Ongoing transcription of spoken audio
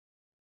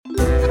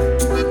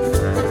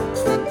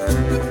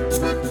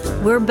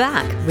We're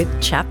back with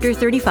Chapter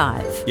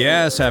 35.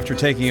 Yes, after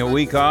taking a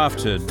week off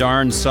to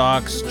darn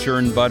socks,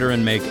 churn butter,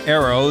 and make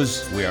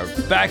arrows, we are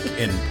back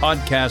in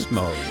podcast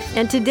mode.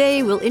 And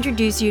today we'll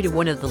introduce you to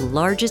one of the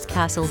largest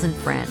castles in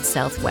France,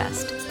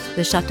 southwest,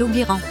 the Chateau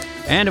Biron.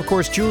 And of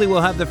course, Julie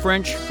will have the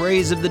French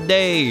phrase of the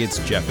day. It's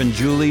Jeff and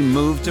Julie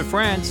moved to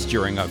France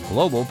during a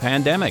global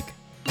pandemic.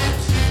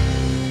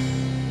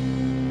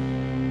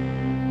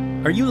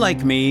 Are you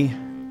like me?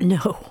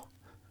 No,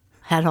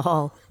 at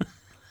all.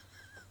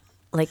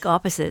 Like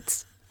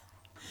opposites.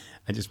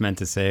 I just meant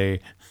to say,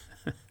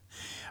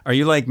 are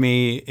you like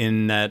me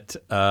in that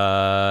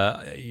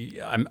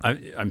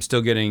I'm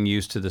still getting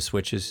used to the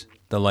switches,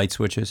 the light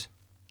switches?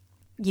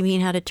 You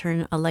mean how to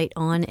turn a light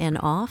on and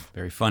off?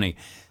 Very funny.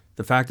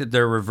 The fact that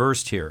they're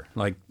reversed here,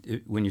 like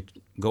when you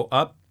go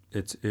up,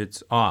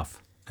 it's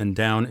off, and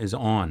down is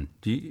on.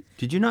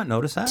 Did you not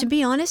notice that? To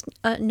be honest,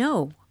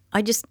 no.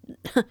 I just,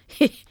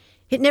 it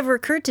never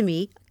occurred to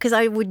me because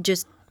I would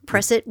just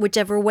press it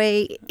whichever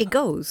way it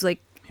goes.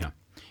 Yeah.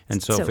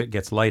 And so if it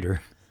gets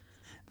lighter,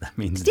 that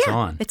means it's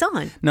on. It's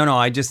on.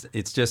 No,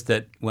 it's just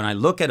that when I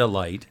look at a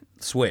light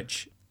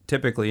switch,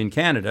 typically in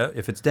Canada,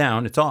 if it's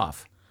down, it's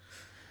off.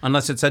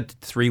 Unless it's a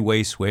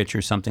three-way switch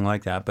or something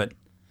like that. But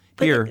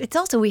here, it's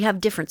also, we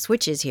have different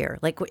switches here.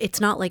 Like,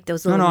 it's not like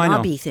those little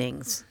knobby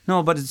things.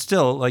 No, but it's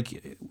still,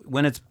 like,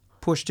 when it's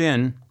pushed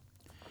in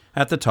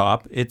at the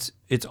top, it's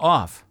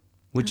off,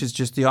 which is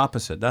just the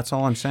opposite. That's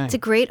all I'm saying. It's a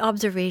great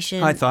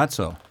observation. I thought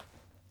so.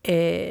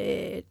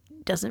 It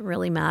doesn't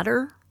really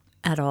matter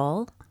at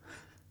all.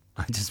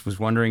 I just was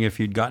wondering if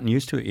you'd gotten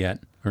used to it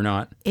yet or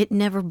not. It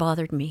never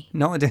bothered me.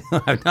 No,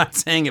 I'm not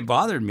saying it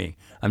bothered me.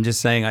 I'm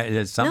just saying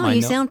it's something I know. No,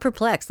 you sound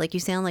perplexed. Like,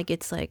 you sound like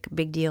it's like a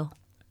big deal.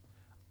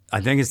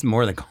 I think it's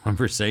more the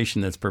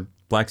conversation that's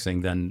perplexing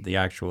than the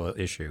actual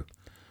issue.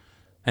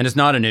 And it's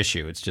not an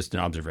issue. It's just an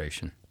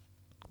observation.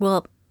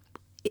 Well,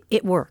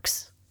 it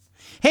works.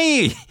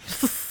 Hey,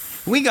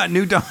 we got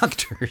new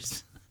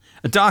doctors.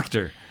 A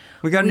doctor.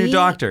 We got a new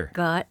doctor.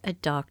 Got a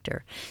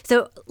doctor.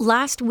 So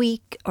last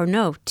week, or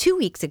no, 2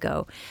 weeks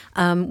ago,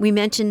 we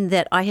mentioned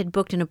that I had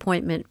booked an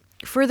appointment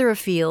further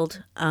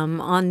afield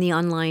on the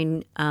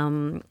online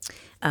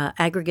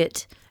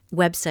aggregate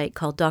website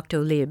called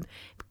Doctolib,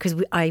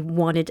 because I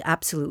wanted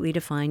absolutely to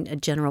find a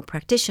general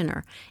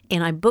practitioner.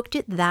 And I booked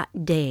it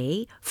that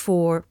day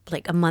for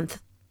like a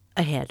month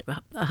ahead,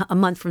 a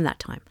month from that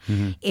time.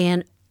 Mm-hmm.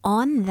 And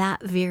on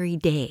that very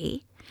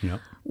day,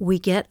 we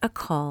get a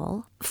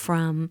call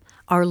from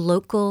our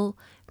local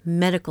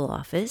medical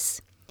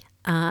office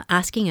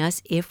asking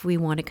us if we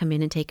want to come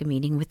in and take a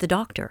meeting with the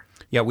doctor.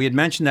 Yeah, we had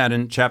mentioned that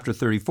in Chapter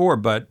 34,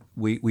 but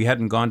we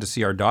hadn't gone to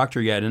see our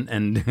doctor yet.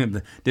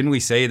 And didn't we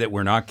say that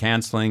we're not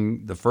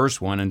canceling the first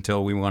one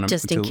until we want to...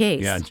 Just in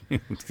case. Yeah.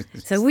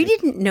 So we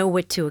didn't know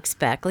what to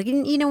expect. Like,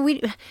 you know,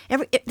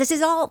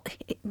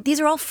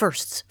 these are all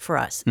firsts for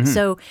us. Mm-hmm.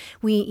 So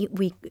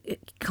we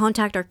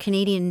contact our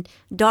Canadian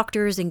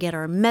doctors and get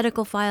our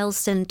medical files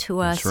sent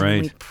to us. That's right.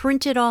 And we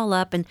print it all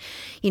up. And,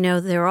 you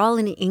know, they're all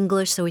in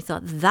English, so we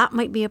thought that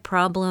might be a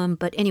problem.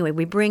 But anyway,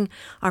 we bring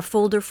our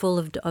folder full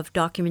of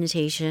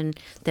documentation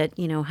that,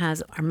 you know,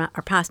 has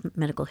our past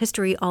medical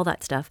history, all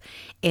that stuff.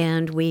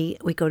 And we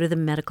go to the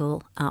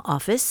medical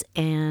office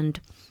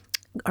and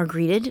are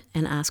greeted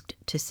and asked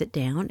to sit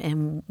down.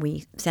 And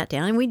we sat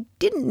down and we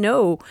didn't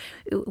know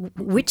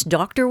which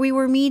doctor we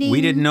were meeting.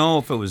 We didn't know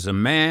if it was a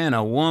man,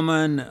 a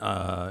woman.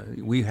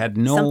 We had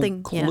no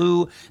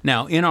clue. Yeah.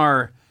 Now, in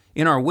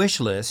our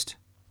wish list,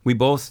 we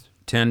both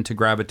tend to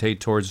gravitate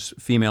towards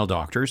female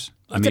doctors.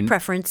 It's a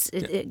preference.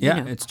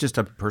 It's just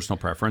a personal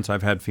preference.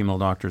 I've had female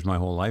doctors my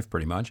whole life,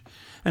 pretty much.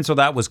 And so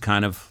that was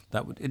kind of,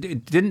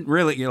 it didn't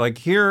really, like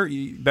here,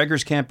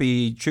 beggars can't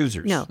be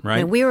choosers, right?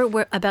 No, we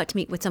were about to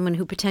meet with someone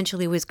who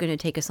potentially was going to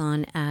take us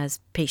on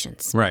as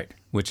patients. Right,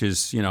 which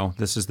is, you know,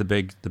 this is the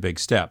big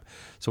step.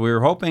 So we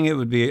were hoping it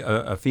would be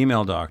a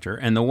female doctor.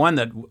 And the one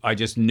that I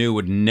just knew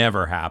would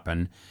never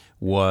happen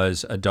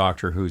was a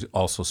doctor who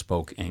also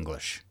spoke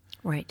English.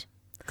 Right.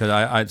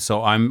 Because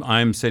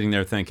I'm sitting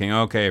there thinking,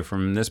 okay,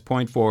 from this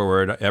point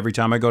forward, every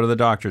time I go to the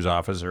doctor's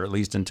office, or at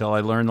least until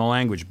I learn the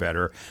language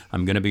better,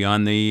 I'm going to be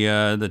on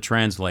the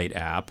Translate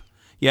app.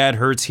 Yeah, it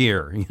hurts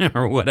here, you know,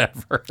 or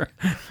whatever.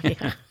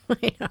 Yeah,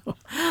 I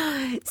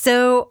know.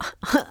 So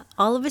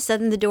all of a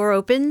sudden, the door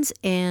opens,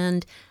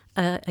 and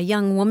a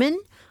young woman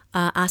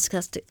asks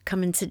us to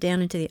come and sit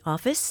down into the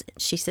office.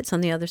 She sits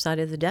on the other side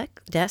of the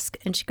desk,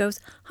 and she goes,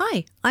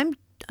 "Hi,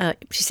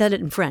 she said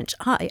it in French.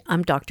 "Hi,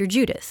 I'm Dr.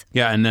 Judith."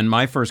 Yeah, and then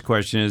my first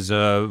question is,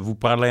 vous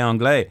parlez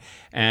anglais?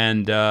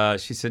 And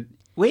she said,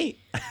 oui.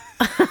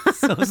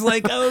 So I was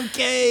like,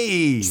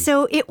 okay.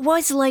 So it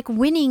was like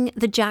winning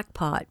the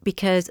jackpot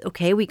because,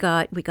 okay, we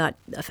got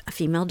a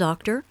female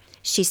doctor.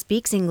 She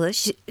speaks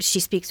English. She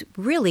speaks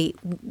really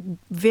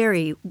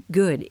very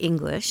good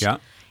English. Yeah.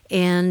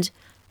 And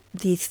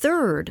the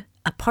third,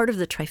 a part of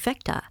the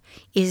trifecta,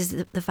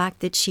 is the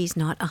fact that she's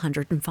not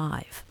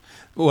 105.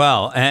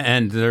 Well,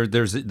 and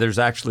there's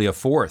actually a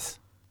fourth.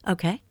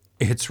 Okay.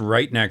 it's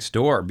right next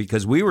door,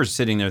 because we were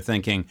sitting there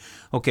thinking,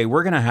 okay,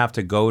 we're going to have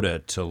to go to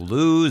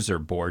Toulouse or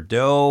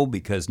Bordeaux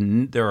because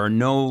there are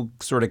no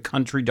sort of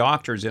country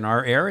doctors in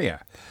our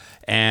area.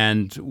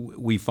 And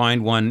we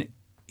find one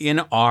in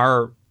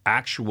our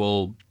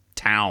actual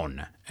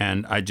town.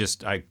 And I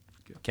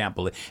can't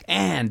believe.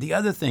 And the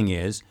other thing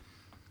is,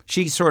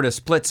 she sort of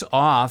splits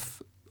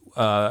off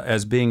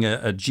as being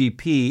a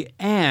GP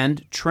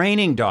and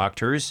training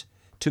doctors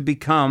to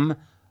become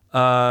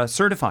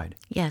certified.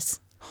 Yes.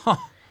 Huh.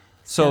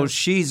 So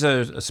she's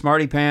a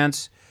smarty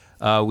pants.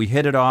 We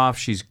hit it off.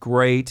 She's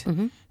great.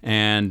 Mm-hmm.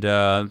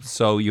 And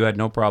so you had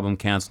no problem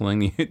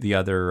canceling the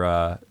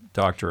other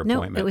doctor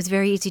appointment. No, it was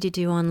very easy to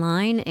do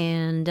online,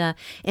 and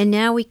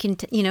now we can,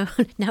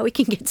 now we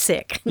can get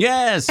sick.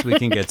 Yes, we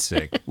can get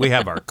sick. We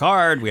have our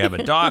card. We have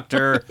a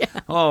doctor. Yeah.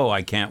 Oh,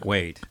 I can't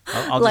wait.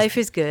 Life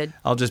is good.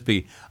 I'll just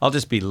be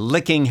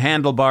licking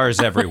handlebars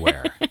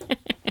everywhere.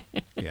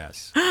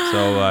 Yes.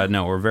 So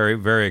no, we're very,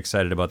 very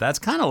excited about that. It's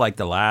kind of like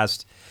the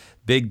last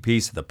big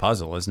piece of the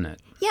puzzle, isn't it?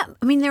 Yeah,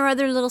 I mean there are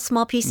other little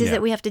small pieces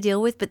that we have to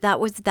deal with, but that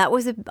was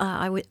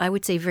I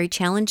would say very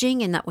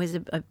challenging, and that was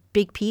a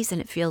big piece,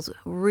 and it feels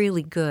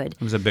really good.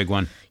 It was a big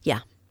one. Yeah,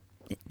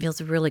 it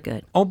feels really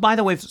good. Oh, by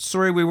the way,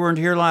 sorry we weren't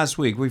here last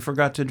week. We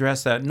forgot to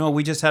address that. No,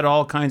 we just had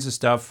all kinds of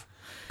stuff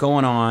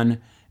going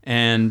on,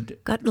 and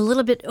got a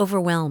little bit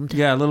overwhelmed.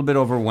 Yeah, a little bit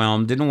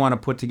overwhelmed. Didn't want to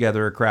put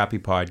together a crappy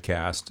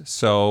podcast,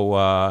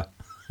 so.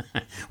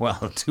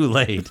 Well, too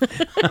late.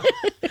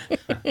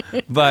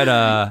 But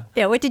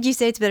yeah, what did you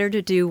say? It's better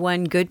to do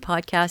one good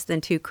podcast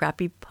than two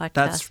crappy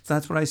podcasts.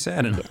 That's what I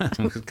said. And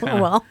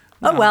well.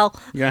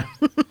 Yeah.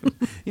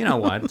 You know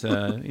what?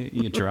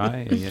 You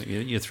try.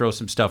 You throw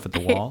some stuff at the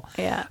wall.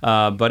 Yeah.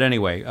 But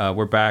anyway,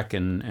 we're back,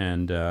 and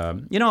and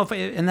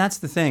that's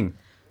the thing.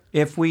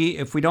 If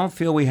we don't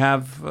feel we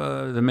have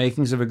the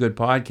makings of a good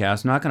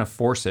podcast, I'm not going to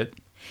force it.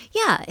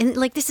 Yeah, and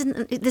like this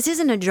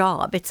isn't a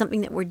job. It's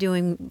something that we're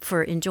doing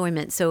for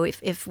enjoyment. So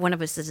if one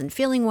of us isn't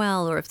feeling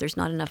well, or if there's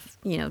not enough,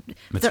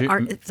 if there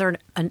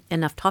aren't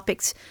enough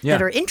topics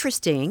that are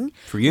interesting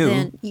for you,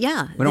 then we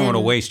don't want to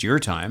waste your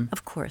time.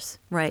 Of course,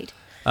 right.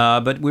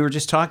 But we were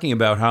just talking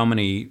about how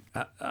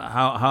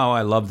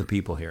I love the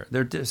people here.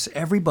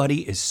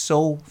 Everybody is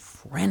so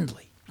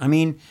friendly. I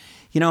mean,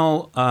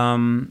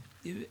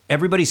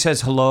 everybody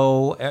says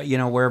hello,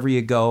 wherever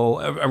you go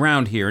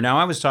around here. Now,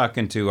 I was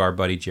talking to our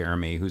buddy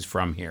Jeremy, who's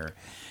from here,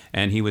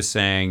 and he was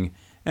saying,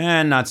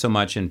 not so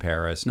much in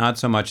Paris, not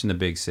so much in the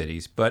big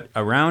cities, but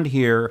around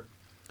here,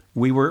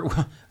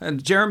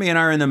 Jeremy and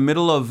I are in the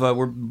middle of,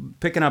 we're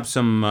picking up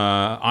some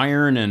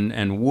iron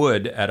and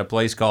wood at a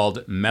place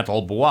called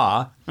Metal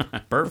Bois.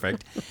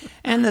 Perfect.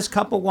 And this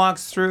couple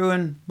walks through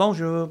and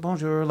bonjour,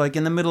 bonjour, like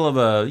in the middle of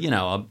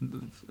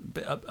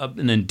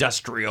an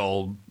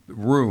industrial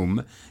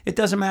room. It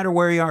doesn't matter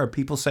where you are.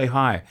 People say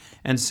hi.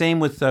 And same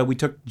with, we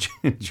took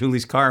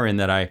Julie's car in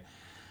that I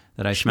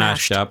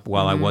smashed up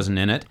while I wasn't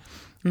in it.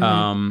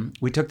 Mm-hmm.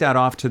 We took that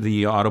off to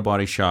the auto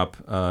body shop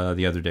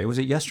the other day. Was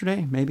it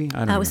yesterday? Maybe? I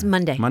don't know. That was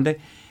Monday.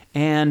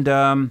 And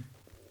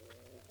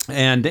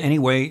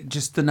anyway,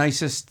 just the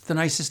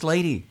nicest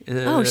lady.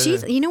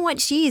 She's. You know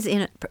what? She's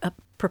in a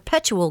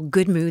perpetual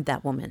good mood,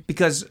 that woman.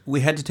 Because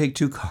we had to take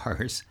two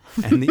cars,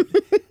 and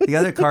the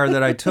other car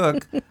that I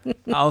took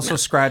also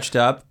scratched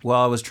up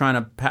while I was trying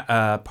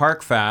to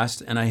park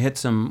fast, and I hit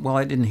some. Well,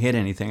 I didn't hit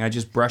anything. I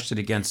just brushed it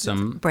against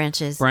some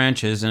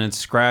branches, and it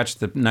scratched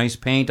the nice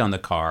paint on the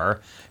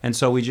car. And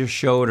so we just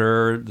showed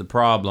her the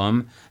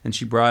problem, and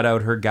she brought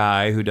out her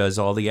guy who does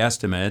all the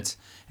estimates.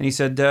 And he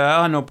said,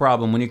 no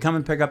problem. When you come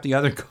and pick up the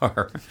other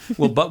car,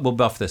 we'll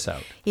buff this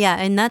out. Yeah,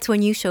 and that's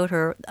when you showed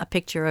her a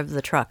picture of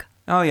the truck.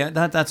 Oh yeah,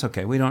 that's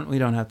okay. We don't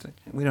have to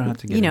get we don't have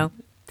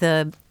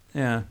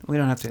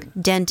to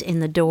dent in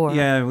the door.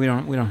 Yeah, we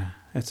don't.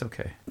 It's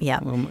okay. Yeah,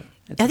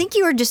 I think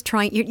you were just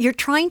trying. You're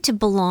trying to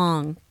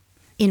belong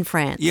in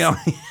France.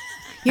 Yeah.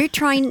 You're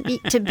trying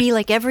to be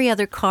like every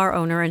other car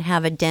owner and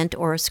have a dent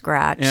or a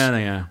scratch.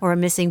 Yeah. Or a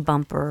missing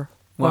bumper.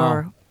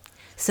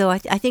 So I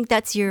think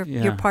that's your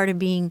part of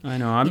being. I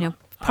know.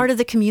 Part of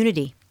the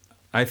community.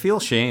 I feel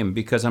shame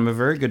because I'm a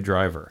very good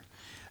driver,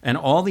 and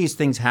all these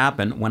things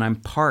happen when I'm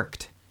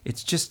parked.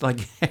 It's just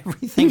like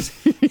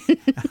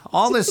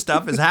all this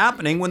stuff is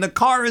happening when the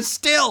car is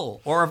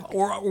still, or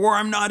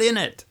I'm not in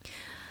it.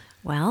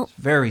 Well, it's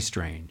very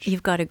strange.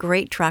 You've got a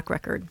great track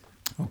record.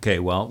 Okay,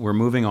 well, we're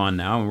moving on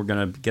now, and we're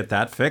going to get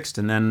that fixed.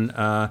 And then,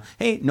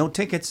 hey, no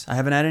tickets. I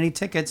haven't had any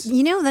tickets.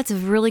 That's a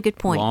really good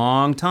point.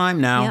 Long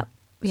time now.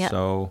 Yep.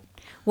 So,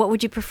 what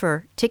would you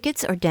prefer,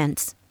 tickets or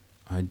dents?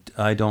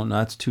 I don't know.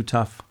 That's too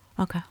tough.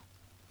 Okay.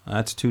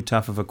 That's too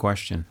tough of a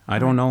question. I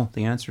don't know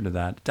the answer to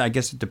that. I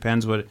guess it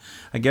depends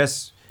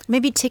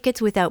maybe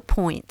tickets without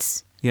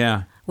points.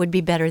 Yeah. Would be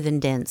better than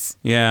dents.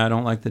 Yeah, I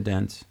don't like the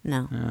dents.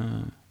 No.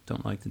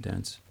 Don't like the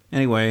dents.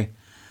 Anyway,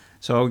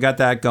 so we got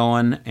that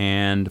going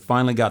and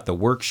finally got the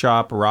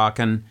workshop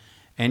rocking.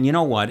 And you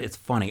know what? It's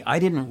funny. I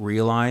didn't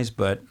realize,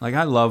 but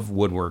I love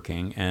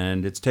woodworking,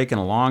 and it's taken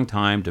a long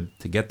time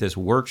to get this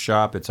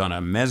workshop. It's on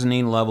a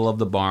mezzanine level of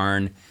the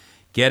barn.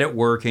 Get it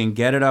working,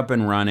 get it up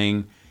and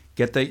running.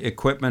 get the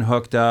equipment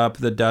hooked up,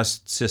 the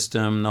dust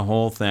system, the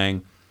whole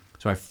thing.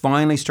 So I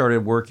finally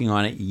started working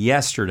on it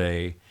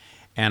yesterday,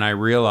 and I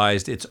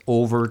realized it's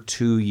over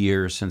 2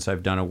 years since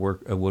I've done a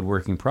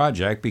woodworking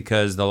project,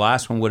 because the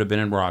last one would have been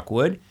in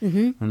Rockwood.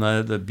 And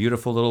the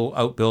beautiful little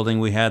outbuilding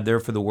we had there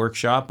for the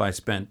workshop. I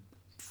spent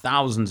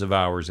thousands of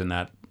hours in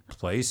that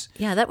place.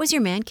 Yeah, that was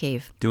your man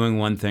cave. Doing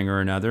one thing or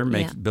another,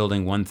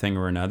 building one thing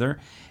or another.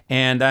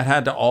 And that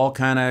had to all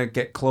kind of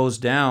get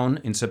closed down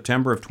in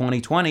September of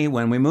 2020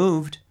 when we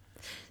moved.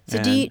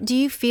 So do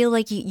you feel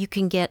like you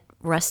can get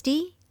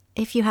rusty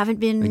if you haven't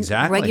been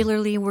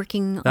regularly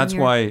working on That's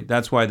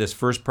why this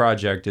first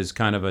project is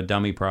kind of a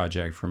dummy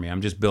project for me.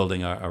 I'm just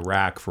building a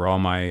rack for all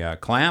my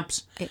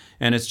clamps.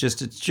 And it's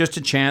just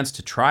a chance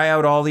to try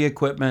out all the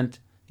equipment,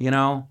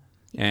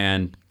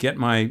 and get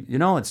my,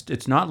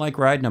 it's not like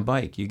riding a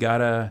bike. You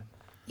gotta...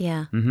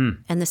 Yeah.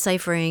 And the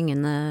ciphering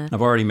and the...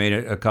 I've already made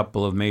a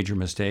couple of major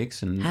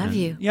mistakes. Have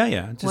you?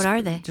 Yeah. What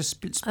are they?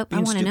 I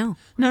want to know.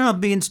 No,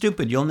 being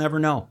stupid. You'll never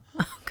know.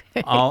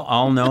 Okay.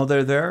 I'll know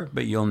they're there,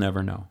 but you'll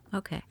never know.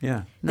 Okay.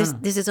 Yeah.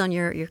 This is on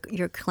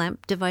your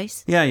clamp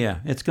device? Yeah.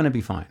 It's going to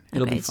be fine.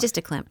 It'll be it's fine. Just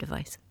a clamp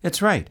device.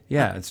 It's right.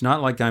 Yeah. It's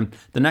not like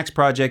the next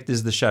project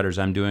is the shutters.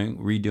 I'm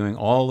redoing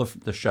all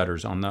of the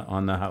shutters on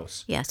the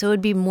house. Yeah. So it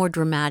would be more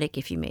dramatic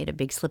if you made a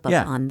big slip up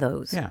on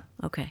those. Yeah.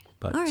 Okay.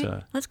 But, all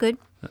right. That's good.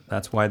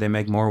 That's why they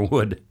make more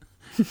wood.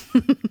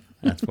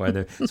 That's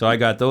why so I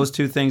got those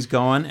two things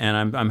going,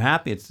 and I'm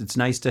happy. It's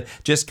nice to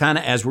just kind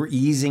of, as we're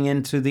easing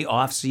into the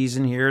off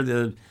season here,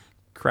 the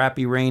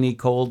crappy, rainy,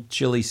 cold,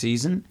 chilly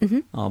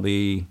season, I'll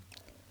be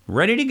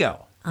ready to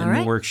go in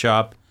the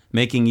workshop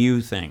making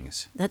you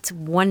things. That's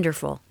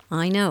wonderful.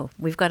 I know.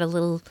 We've got a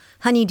little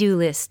honey-do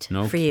list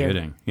for you. No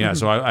kidding. Yeah.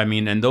 So I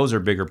mean, and those are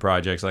bigger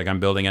projects. Like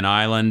I'm building an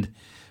island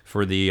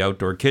for the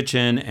outdoor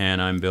kitchen,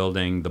 and I'm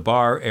building the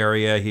bar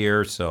area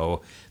here.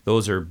 So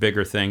those are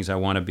bigger things. I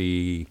want to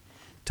be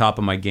top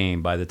of my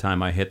game by the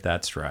time I hit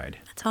that stride.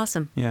 That's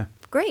awesome. Yeah.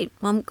 Great.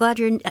 Well, I'm glad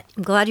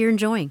you're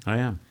enjoying. I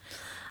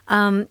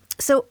am.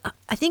 So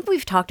I think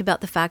we've talked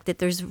about the fact that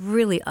there's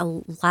really a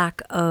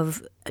lack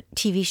of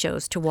TV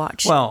shows to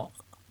watch on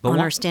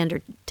our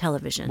standard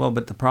television. Well,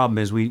 but the problem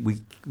is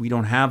we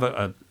don't have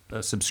a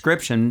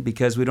subscription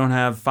because we don't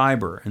have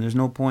fiber, and there's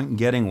no point in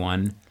getting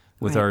one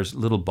with our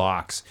little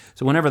box.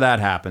 So whenever that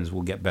happens,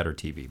 we'll get better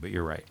TV. But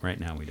you're right. Right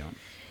now we don't.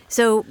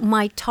 So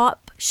my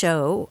top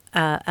show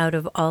out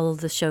of all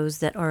of the shows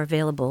that are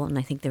available, and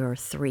I think there are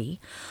 3,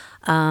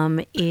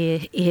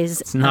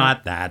 is... It's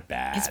not that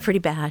bad. It's pretty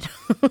bad.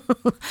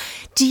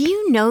 Do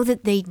you know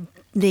that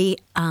they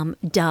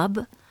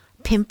dub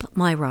Pimp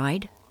My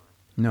Ride?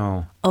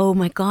 No. Oh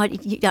my God!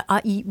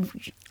 I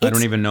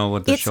don't even know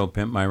what the show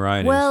Pimp My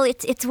Ride is. Well,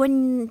 it's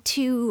when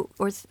 2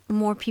 or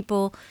more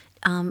people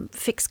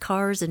fix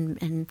cars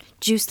and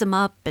juice them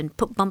up and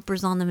put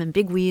bumpers on them and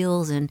big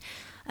wheels and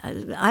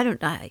I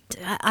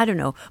don't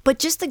know. But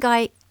just the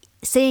guy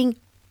saying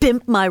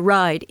 "Pimp My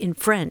Ride" in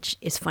French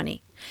is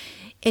funny.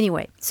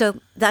 Anyway, so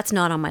that's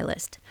not on my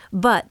list.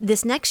 But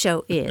this next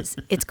show is.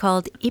 It's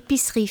called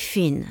Épicerie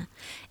Fine,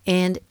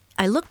 and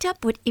I looked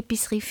up what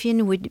Épicerie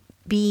Fine would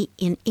be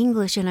in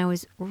English, and I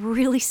was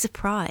really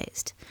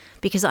surprised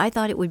because I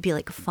thought it would be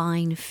like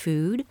fine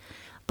food,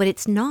 but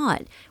it's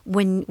not.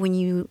 When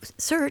you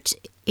search,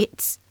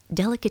 it's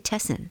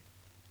delicatessen.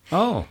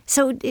 Oh.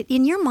 So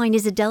in your mind,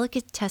 is a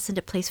delicatessen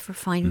a place for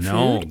fine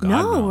food? God,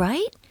 no,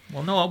 right?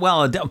 Well, no.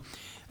 Well,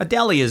 a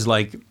deli is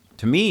like,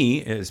 to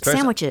me, especially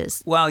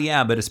sandwiches. Well,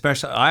 yeah, but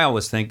especially I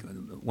always think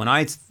when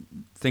I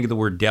think of the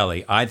word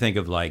deli, I think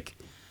of like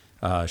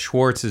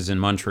Schwartz's in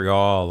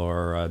Montreal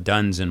or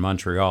Dunn's in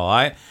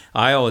Montreal.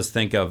 I always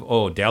think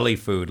of deli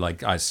food,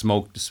 like I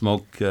smoked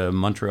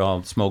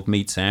Montreal smoked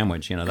meat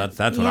sandwich.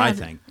 That's what I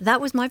think. That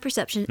was my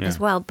perception as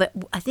well. But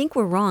I think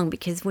we're wrong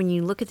because when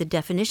you look at the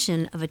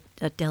definition of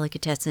a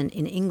delicatessen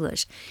in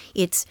English,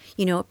 it's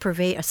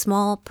a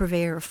small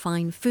purveyor of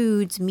fine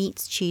foods,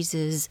 meats,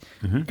 cheeses,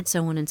 and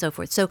so on and so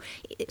forth.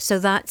 So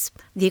that's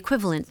the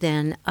equivalent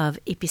then of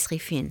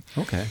épicerie fine.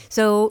 Okay.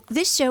 So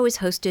this show is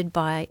hosted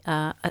by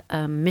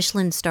a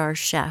Michelin star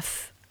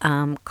chef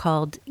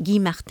called Guy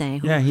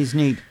Martin. Yeah, he's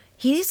neat.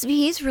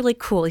 He's really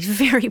cool. He's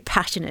very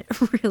passionate,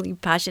 really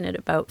passionate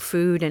about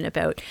food and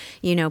about,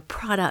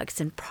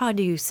 products and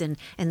produce and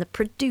the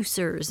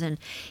producers.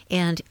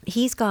 And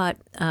he's got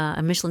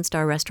a Michelin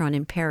star restaurant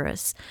in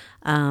Paris.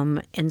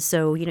 And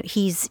so,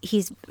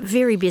 he's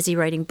very busy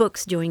writing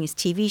books, doing his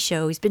TV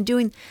show. He's been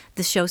doing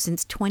the show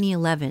since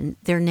 2011.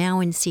 They're now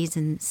in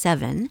season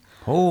 7.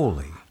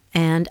 Holy.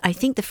 And I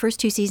think the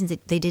first 2 seasons,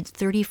 they did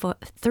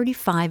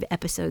 35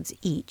 episodes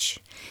each.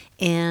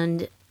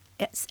 And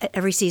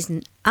every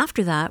season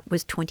after that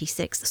was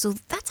 26. So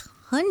that's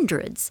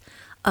hundreds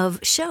of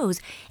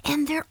shows,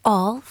 and they're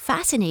all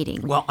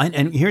fascinating. Well,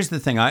 and here's the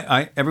thing.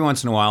 I every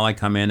once in a while I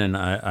come in and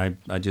I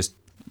just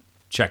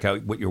check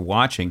out what you're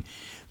watching.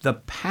 The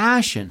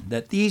passion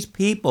that these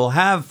people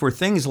have for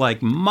things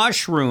like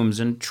mushrooms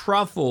and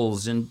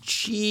truffles and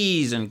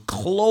cheese and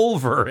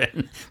clover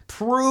and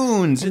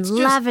prunes. And it's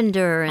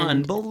lavender. Just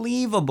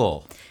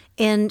unbelievable.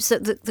 And so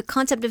the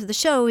concept of the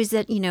show is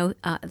that,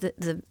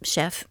 the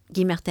chef,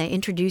 Guy Martin,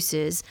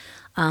 introduces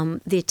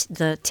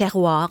the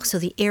terroir, so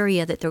the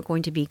area that they're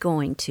going to be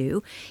going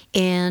to,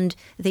 and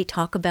they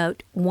talk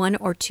about one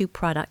or two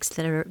products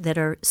that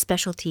are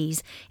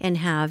specialties and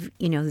have,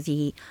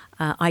 the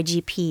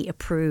IGP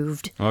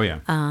approved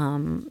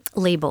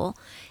label.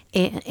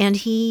 And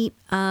he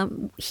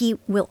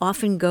will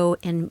often go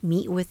and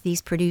meet with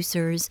these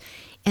producers,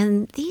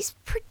 and these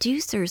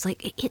producers,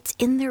 like, it's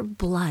in their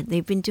blood.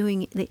 They've been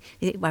doing it.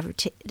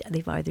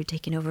 They've either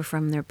taken over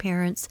from their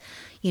parents,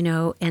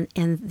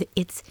 and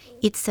it's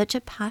such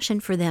a passion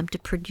for them to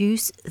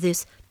produce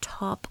this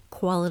top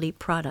quality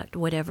product,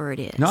 whatever it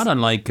is. Not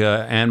unlike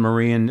Anne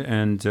Marie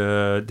and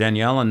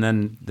Danielle, and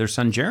then their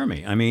son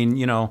Jeremy. I mean,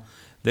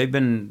 they've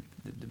been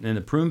in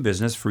the prune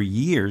business for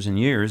years and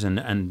years,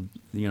 and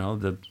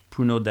the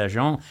Pruneau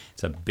d'Agen,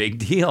 it's a big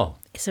deal.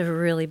 It's a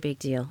really big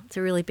deal.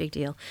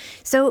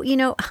 So,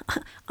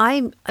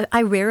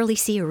 I rarely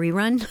see a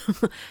rerun.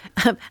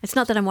 It's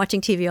not that I'm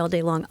watching TV all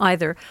day long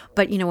either,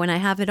 but, when I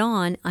have it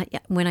on,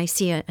 when I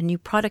see a new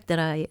product that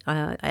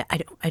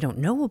I don't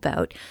know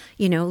about,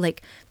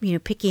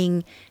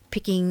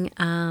 picking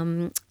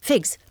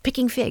figs.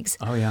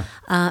 Oh, yeah.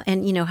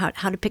 And,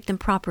 how to pick them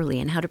properly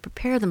and how to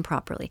prepare them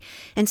properly.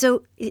 And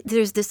so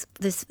there's this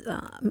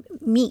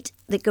meat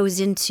that goes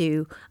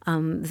into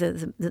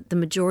the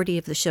majority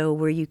of the show,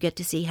 where you get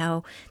to see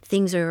how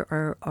things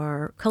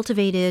are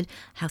cultivated,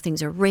 how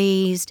things are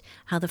raised,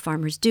 how the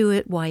farmers do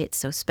it, why it's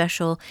so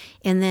special.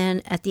 And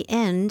then at the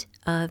end,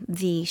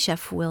 the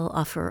chef will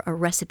offer a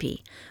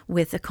recipe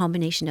with a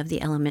combination of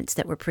the elements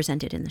that were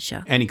presented in the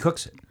show. And he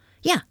cooks it.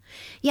 Yeah.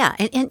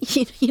 And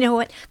you know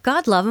what?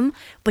 God love him,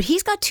 but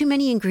he's got too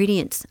many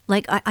ingredients.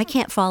 Like, I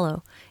can't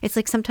follow. It's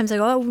like sometimes I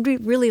go, I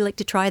would really like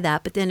to try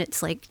that, but then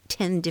it's like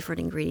 10 different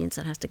ingredients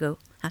that they have to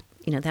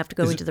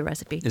go into the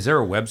recipe. Is there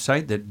a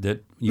website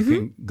that you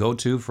can go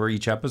to for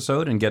each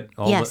episode and get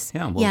all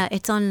the... Yeah,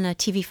 it's on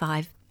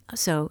TV5.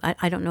 So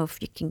I don't know if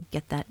you can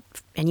get that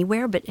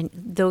anywhere, but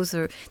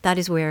that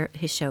is where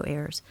his show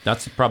airs.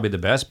 That's probably the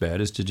best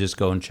bet, is to just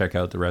go and check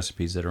out the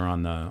recipes that are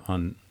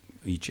on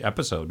each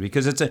episode,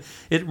 because it's a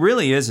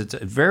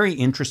very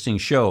interesting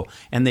show,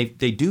 and they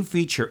do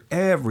feature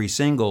every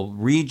single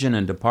region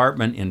and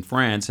department in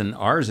France, and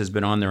ours has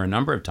been on there a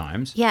number of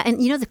times. Yeah, and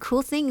the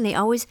cool thing, they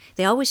always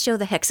show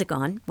the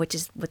hexagon, which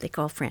is what they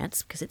call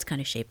France, because it's kind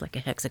of shaped like a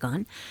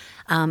hexagon,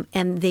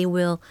 and they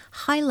will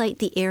highlight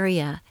the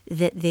area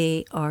that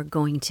they are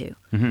going to.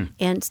 Mm-hmm.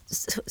 And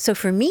so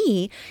for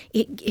me,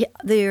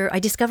 I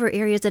discover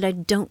areas that I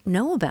don't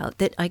know about,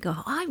 that I go,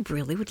 I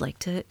really would like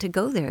to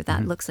go there.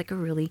 That looks like a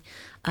really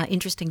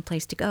interesting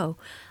place to go.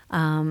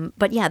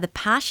 But yeah, the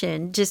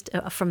passion just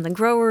from the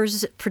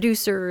growers,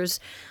 producers,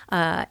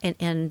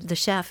 and the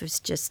chef is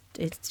just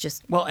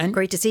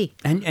great to see.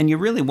 And you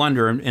really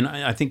wonder, and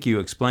I think you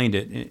explained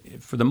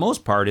it, for the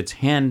most part, it's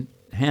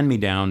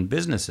hand-me-down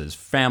businesses,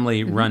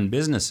 family-run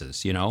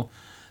businesses,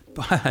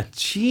 But,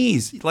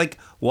 geez, like,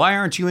 why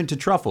aren't you into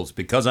truffles?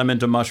 Because I'm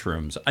into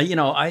mushrooms.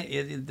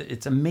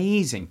 It's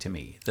amazing to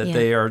me that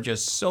they are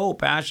just so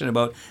passionate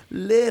about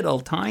little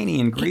tiny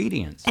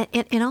ingredients.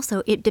 And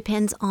also, it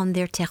depends on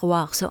their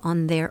terroir, so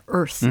on their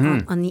earth,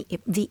 on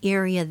the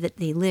area that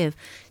they live.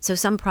 So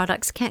some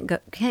products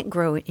can't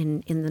grow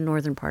in the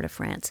northern part of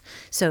France.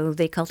 So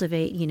they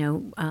cultivate, they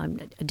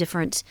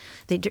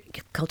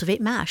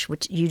cultivate mâche,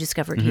 which you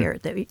discovered here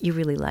that you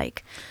really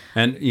like.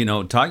 And you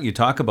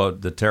talk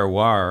about the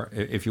terroir.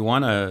 If you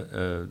want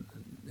to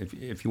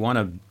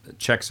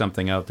check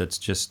something out that's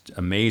just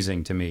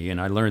amazing to me, and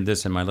I learned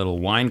this in my little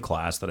wine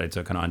class that I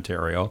took in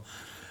Ontario,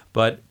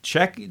 but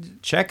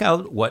check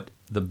out what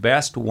the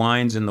best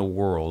wines in the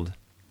world,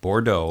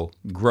 Bordeaux,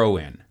 grow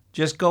in.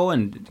 Just go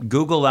and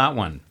Google that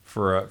one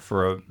for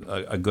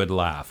a good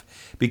laugh,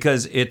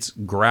 because it's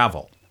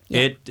gravel.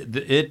 Yeah.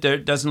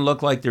 It doesn't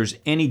look like there's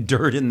any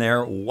dirt in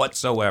there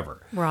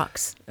whatsoever.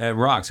 Rocks.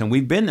 And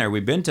we've been there.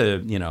 We've been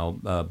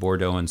to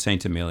Bordeaux and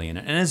Saint-Emilion,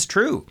 and it's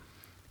true.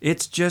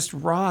 It's just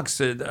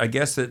rocks. I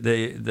guess that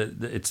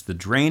it's the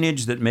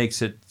drainage that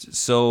makes it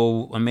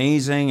so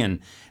amazing.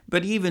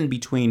 But even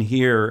between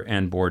here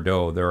and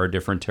Bordeaux, there are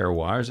different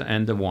terroirs,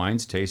 and the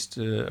wines taste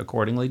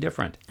accordingly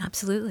different.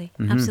 Absolutely,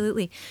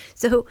 absolutely.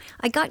 So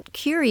I got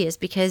curious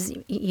because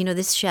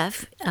this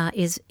chef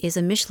is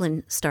a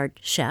Michelin-starred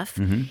chef,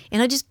 and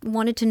I just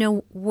wanted to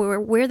know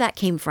where that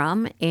came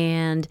from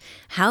and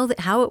how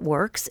it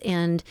works.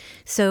 And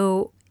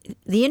so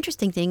the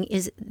interesting thing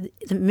is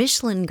the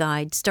Michelin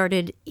Guide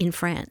started in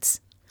France,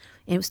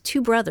 and it was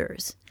two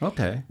brothers.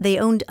 Okay. They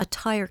owned a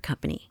tire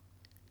company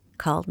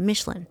called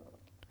Michelin.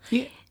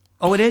 Yeah.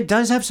 Oh, it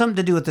does have something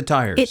to do with the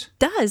tires. It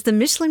does. The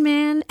Michelin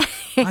Man.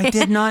 I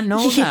did not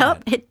know that.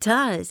 Yep, it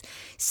does.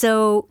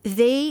 So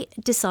they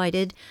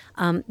decided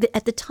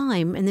at the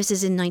time, and this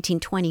is in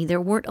 1920, there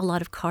weren't a lot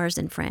of cars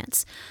in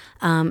France.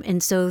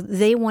 And so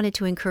they wanted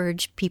to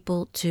encourage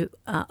people to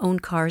own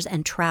cars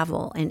and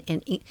travel and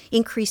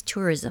increase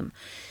tourism.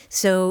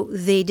 So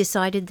they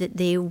decided that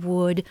they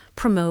would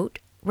promote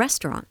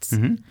restaurants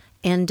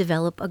and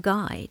develop a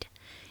guide.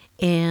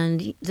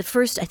 And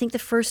I think the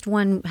first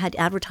one had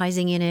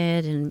advertising in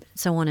it and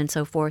so on and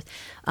so forth.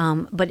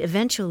 But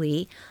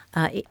eventually,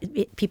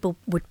 people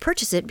would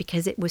purchase it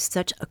because it was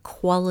such a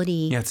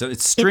quality. Yeah, so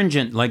it's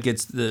stringent.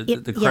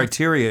 The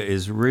criteria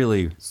is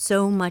really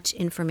so much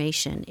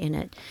information in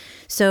it.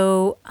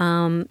 So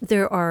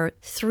there are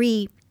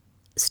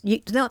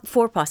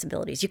four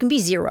possibilities. You can be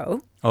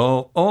 0.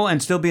 Oh,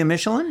 and still be a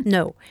Michelin?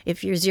 No,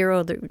 if you're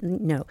 0,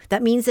 no.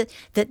 That means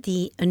that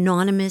the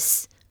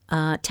anonymous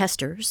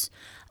testers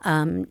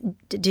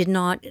did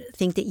not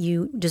think that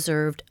you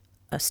deserved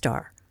a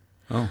star.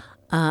 Oh.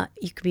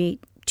 You could be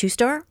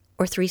 2-star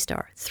or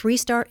 3-star.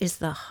 3-star is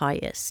the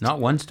highest. Not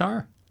 1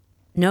 star?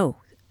 No.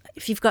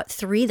 If you've got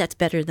 3, that's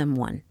better than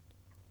 1.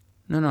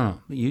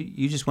 No.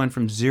 You just went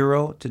from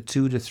 0 to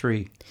 2 to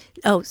 3.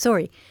 Oh,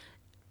 sorry.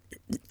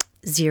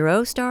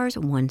 0 stars,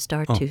 1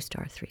 star, 2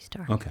 star, 3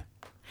 star.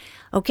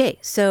 Okay,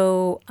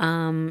 so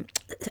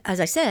as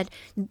I said,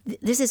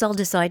 this is all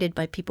decided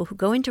by people who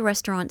go into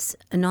restaurants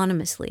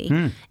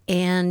anonymously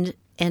and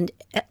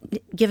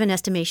give an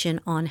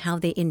estimation on how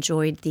they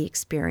enjoyed the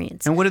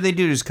experience. And what do they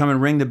do? Just come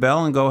and ring the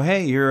bell and go,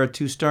 hey, you're a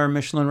 2-star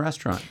Michelin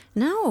restaurant?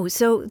 No.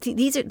 So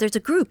there's a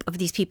group of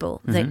these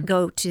people that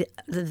go to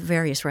the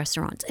various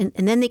restaurants,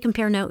 and then they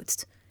compare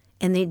notes.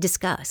 And they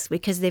discuss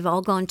because they've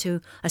all gone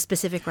to a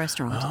specific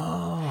restaurant.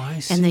 Oh, I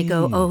see. And they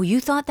go, "Oh, you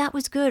thought that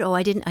was good? Oh,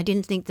 I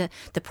didn't think the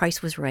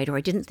price was right, or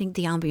I didn't think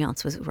the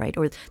ambiance was right,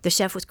 or the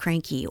chef was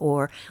cranky,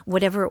 or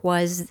whatever it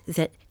was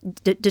that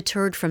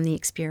deterred from the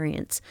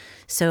experience."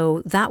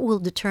 So that will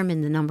determine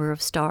the number of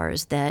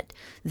stars that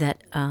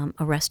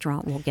a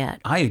restaurant will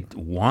get. I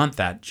want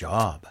that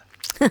job.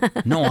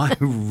 No, I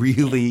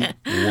really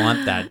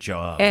want that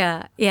job.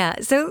 Yeah.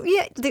 So,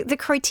 the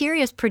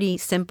criteria is pretty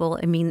simple.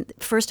 I mean,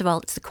 first of all,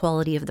 it's the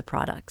quality of the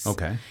products.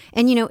 Okay.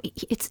 And,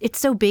 it's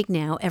so big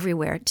now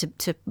everywhere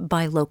to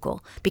buy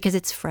local because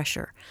it's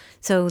fresher.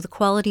 So the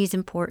quality is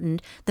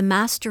important. The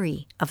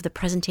mastery of the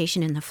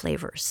presentation and the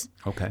flavors.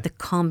 Okay. The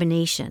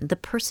combination, the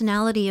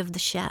personality of the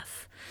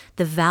chef,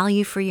 the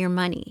value for your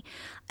money,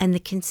 and the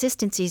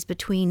consistencies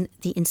between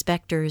the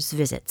inspectors'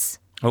 visits.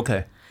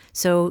 Okay.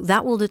 So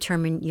that will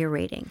determine your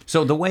rating.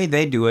 So the way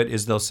they do it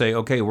is they'll say,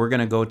 okay, we're going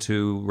to go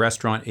to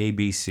restaurant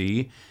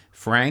ABC.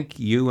 Frank,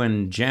 you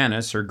and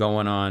Janice are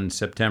going on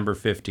September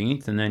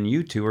 15th, and then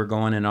you two are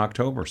going in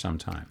October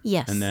sometime.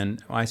 Yes. And then,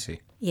 I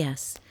see.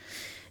 Yes.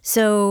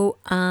 So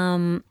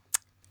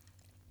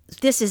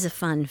this is a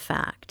fun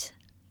fact.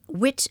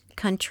 Which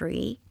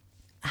country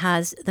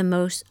has the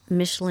most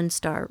Michelin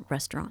star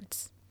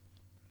restaurants?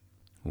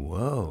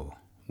 Whoa.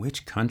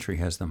 Which country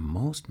has the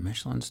most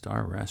Michelin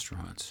star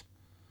restaurants?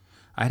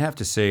 I'd have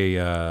to say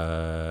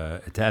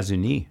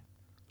États-Unis.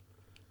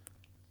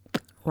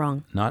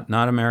 Wrong. Not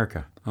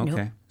America. Okay.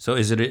 Nope. So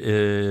is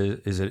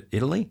it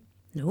Italy?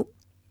 Nope.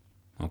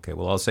 Okay.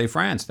 Well, I'll say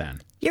France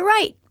then. You're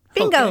right.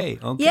 Bingo. Okay.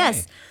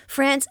 Yes.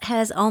 France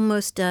has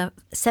almost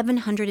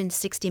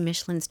 760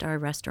 Michelin star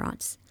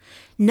restaurants.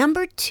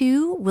 Number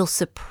 2 will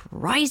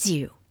surprise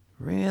you.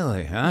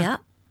 Really? Huh? Yeah.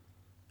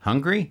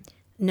 Hungary?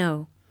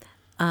 No.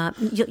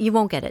 You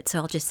won't get it, so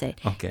I'll just say.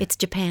 Okay. It's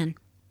Japan.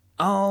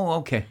 Oh,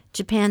 okay.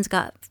 Japan's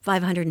got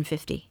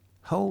 550.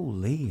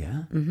 Holy,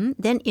 yeah.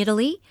 Then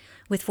Italy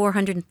with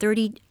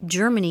 430,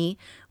 Germany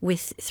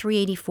with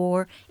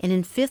 384, and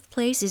in 5th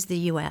place is the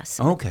U.S.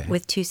 Okay.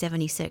 with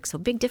 276. So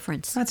big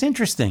difference. That's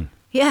interesting.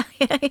 Yeah.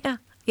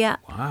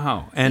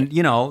 Wow. And,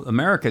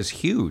 America's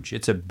huge.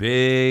 It's a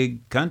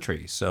big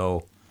country,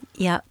 so...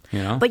 Yeah.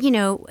 But,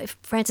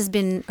 France has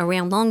been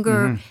around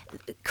longer.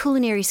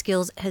 Culinary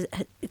skills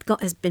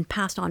has been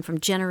passed on from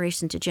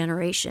generation to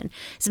generation.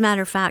 As a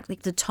matter of fact,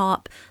 like the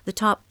top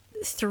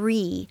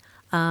 3,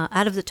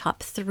 out of the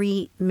top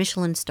 3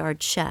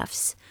 Michelin-starred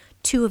chefs,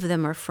 2 of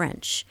them are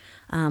French.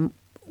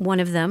 One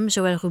of them,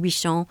 Joël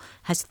Robuchon,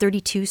 has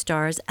 32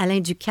 stars.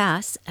 Alain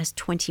Ducasse has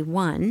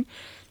 21.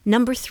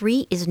 Number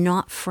 3 is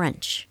not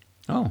French.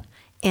 Oh.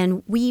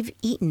 And we've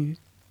eaten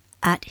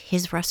at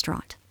his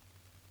restaurant.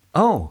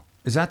 Oh,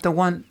 is that the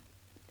one?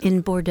 In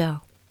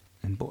Bordeaux.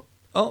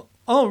 Oh,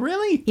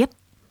 really? Yep.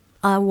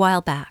 A while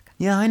back.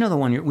 Yeah, I know the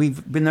one.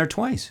 We've been there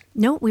twice.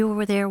 No, we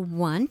were there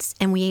once,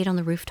 and we ate on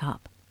the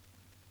rooftop.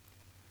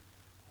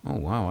 Oh,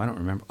 wow. I don't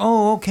remember.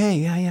 Oh, okay.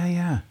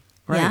 Yeah.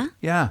 Right. Yeah?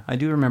 Yeah, I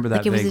do remember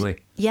that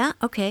vaguely. Yeah,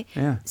 okay.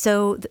 Yeah.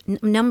 So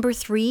number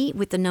 3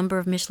 with the number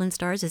of Michelin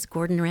stars is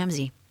Gordon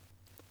Ramsay.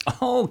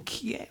 Oh,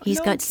 yeah. He's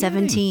got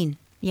 17.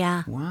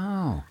 Yeah.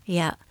 Wow.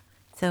 Yeah.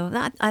 So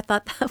I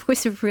thought that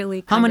was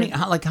really How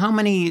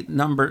many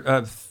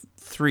number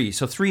 3?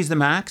 So 3 is the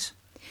max?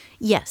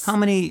 Yes. How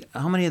many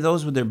of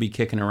those would there be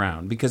kicking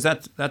around? Because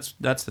that's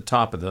the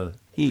top of the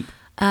heap.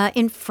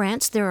 In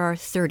France there are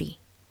 30.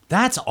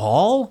 That's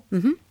all?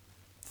 Mm-hmm.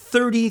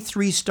 30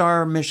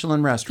 3-star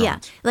Michelin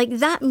restaurants. Yeah. Like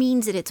that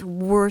means that it's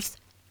worth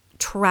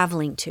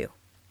traveling to.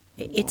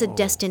 It's a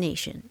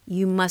destination.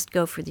 You must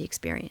go for the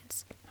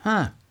experience.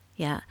 Huh.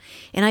 Yeah.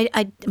 And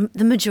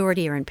the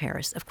majority are in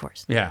Paris, of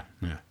course. Yeah.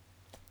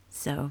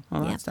 So,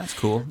 well, yeah. That's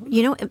cool.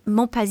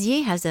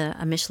 Montpazier has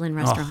a Michelin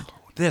restaurant.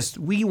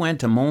 We went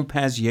to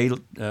Montpazier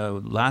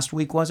last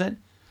week, was it?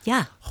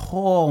 Yeah.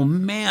 Oh,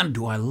 man,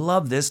 do I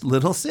love this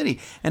little city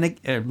and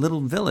a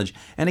little village.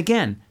 And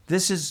again,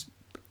 this is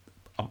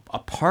a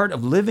part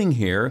of living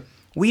here.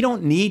 We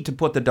don't need to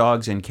put the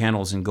dogs in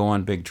kennels and go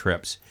on big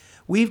trips.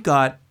 We've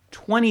got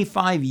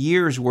 25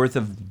 years worth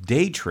of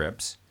day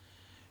trips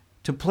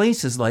to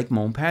places like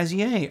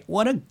Montpazier.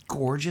 What a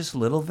gorgeous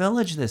little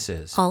village this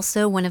is.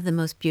 Also, one of the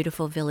most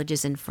beautiful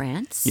villages in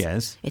France.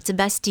 Yes. It's a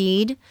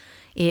bastide.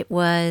 It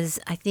was,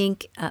 I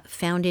think,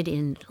 founded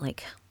in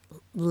like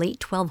late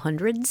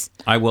 1200s.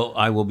 I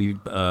will be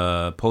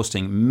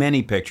posting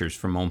many pictures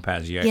from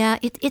Montpazier. Yeah,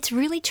 it's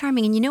really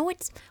charming. And you know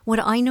what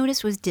I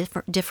noticed was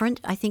different,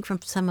 I think,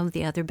 from some of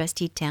the other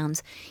Bastide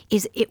towns,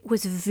 is it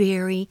was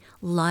very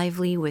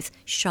lively with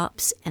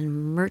shops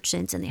and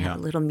merchants, and they had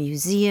a little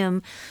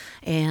museum.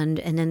 And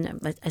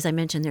then, as I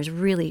mentioned, there's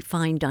really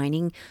fine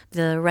dining.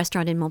 The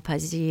restaurant in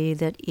Montpazier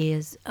that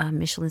is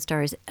Michelin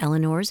stars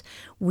Eleanor's,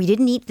 we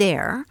didn't eat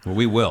there. Well,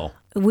 we will.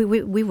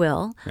 We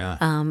will.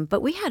 Yeah.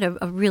 But we had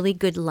a really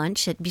good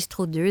lunch at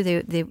Bistrot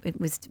 2. It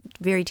was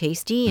very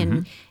tasty,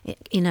 and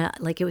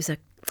it was a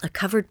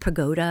covered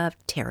pagoda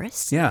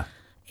terrace. Yeah.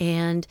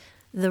 And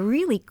the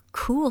really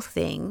cool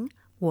thing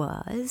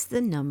was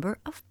the number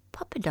of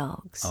puppy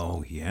dogs.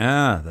 Oh,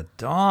 yeah, the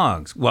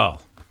dogs.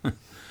 Well, there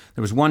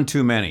was one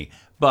too many.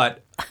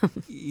 But,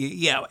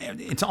 yeah,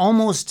 it's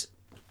almost...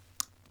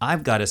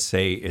 I've got to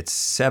say it's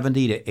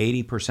 70 to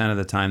 80% of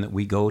the time that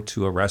we go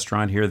to a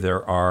restaurant here,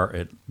 there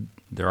are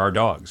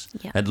dogs.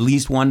 Yeah. At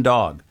least one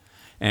dog.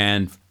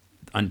 And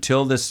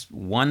until this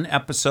one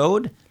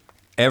episode,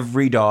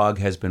 every dog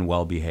has been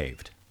well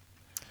behaved.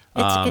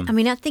 I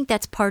think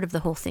that's part of the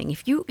whole thing.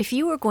 If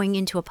you are going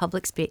into a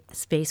public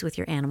space with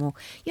your animal,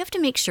 you have to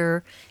make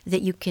sure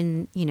that you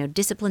can,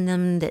 discipline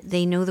them, that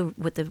they know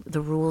what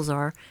the rules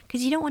are,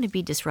 because you don't want to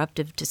be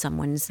disruptive to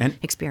someone's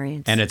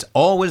experience. And it's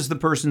always the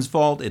person's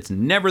fault. It's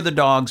never the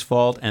dog's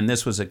fault. And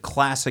this was a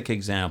classic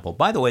example.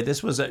 By the way,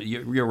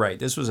 you're right.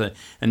 This was a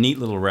neat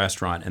little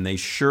restaurant, and they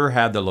sure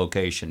had the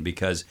location,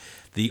 because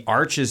the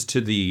arches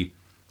to the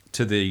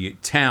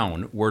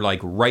town were like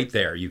right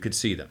there. You could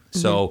see them. Mm-hmm.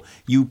 So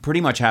you pretty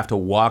much have to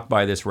walk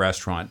by this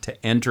restaurant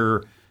to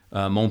enter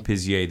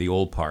Montpazier, the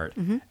old part.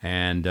 Mm-hmm.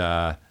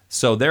 And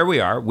so there we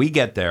are. We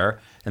get there,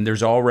 and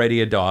there's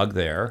already a dog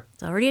there.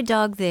 There's already a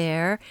dog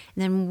there.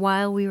 And then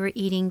while we were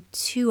eating,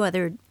 2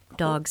 other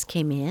dogs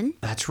came in.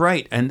 That's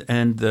right. And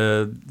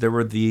there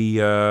were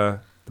the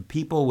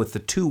people with the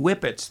 2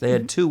 whippets. They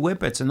had 2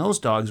 whippets, and those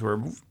dogs were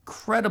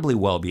incredibly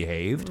well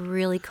behaved.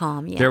 Really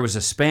calm, yeah. There was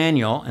a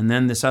spaniel, and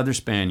then this other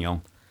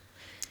spaniel.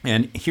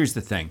 And here's the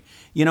thing.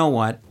 You know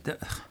what?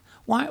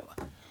 Why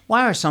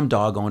are some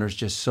dog owners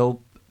just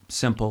so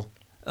simple?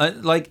 I'll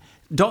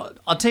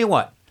tell you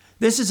what.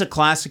 This is a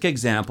classic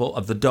example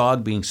of the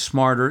dog being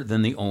smarter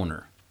than the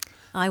owner.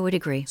 I would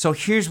agree. So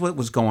here's what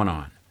was going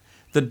on.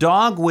 The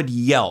dog would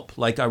yelp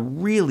like a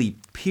really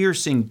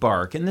piercing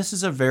bark, and this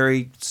is a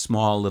very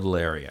small little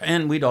area.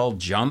 And we'd all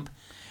jump,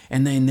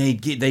 and then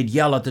they'd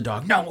yell at the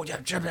dog, no,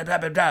 blah, blah,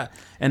 blah, blah.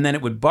 And then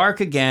it would bark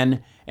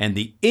again, and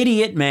the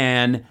idiot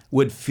man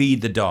would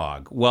feed the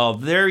dog. Well,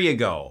 there you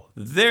go.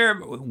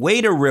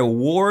 Way to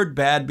reward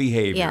bad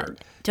behavior.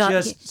 Yeah,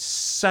 just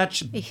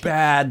such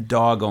bad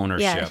dog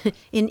ownership.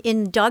 Yeah.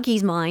 In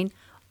Doggy's mind,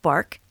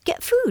 bark,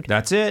 get food.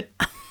 That's it.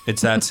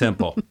 It's that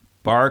simple.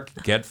 Bark,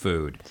 get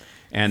food.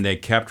 And they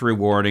kept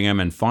rewarding him,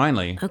 and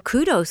finally...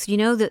 kudos.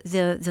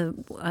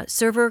 The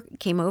server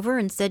came over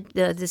and said,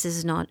 this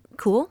is not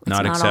cool. It's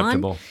not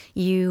acceptable. On.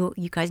 You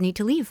guys need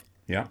to leave.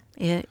 Yeah.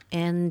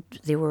 And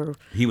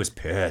He was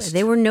pissed.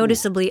 They were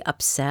noticeably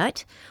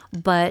upset,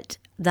 but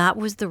that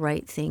was the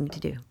right thing to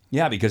do.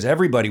 Yeah, because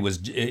everybody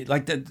was...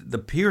 Like the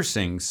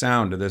piercing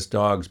sound of this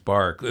dog's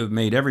bark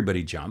made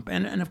everybody jump.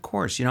 And of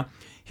course,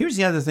 here's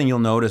the other thing you'll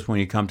notice when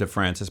you come to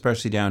France,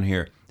 especially down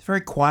here. It's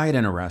very quiet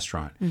in a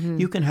restaurant. Mm-hmm.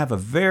 You can have a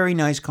very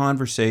nice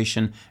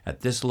conversation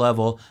at this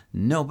level.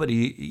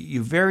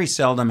 You very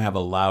seldom have a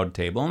loud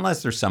table,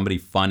 unless there's somebody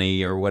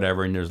funny or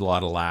whatever and there's a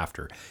lot of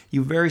laughter.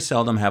 You very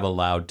seldom have a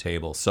loud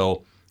table.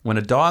 So when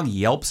a dog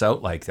yelps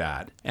out like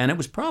that, and it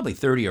was probably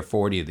 30 or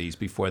 40 of these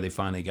before they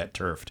finally got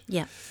turfed.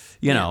 Yeah.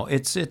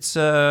 It's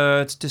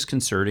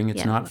disconcerting.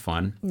 It's not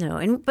fun.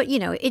 No, but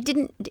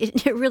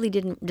it really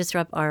didn't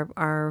disrupt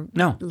our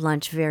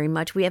lunch very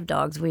much. We have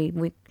dogs.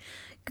 We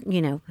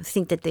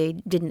think that they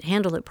didn't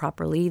handle it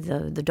properly,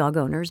 the dog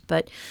owners,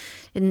 but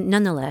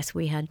nonetheless,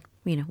 we had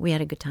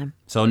a good time.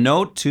 So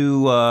note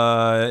to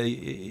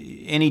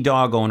any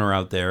dog owner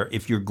out there,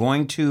 if you're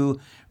going to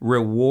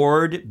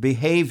reward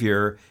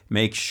behavior,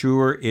 make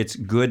sure it's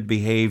good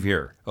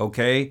behavior,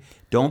 okay?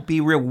 Don't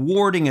be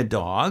rewarding a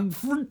dog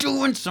for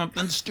doing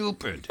something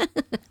stupid.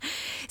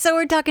 So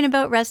we're talking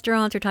about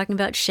restaurants, we're talking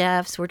about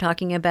chefs, we're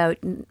talking about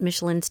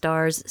Michelin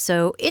stars.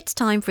 So it's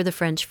time for the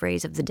French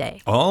phrase of the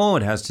day. Oh,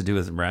 it has to do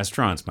with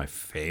restaurants, my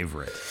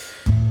favorite.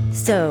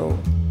 So,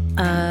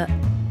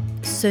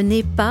 ce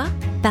n'est pas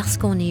parce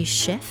qu'on est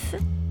chef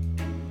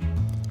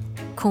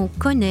qu'on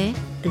connaît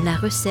la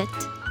recette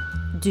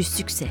du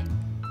succès.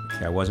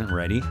 Okay, I wasn't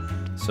ready.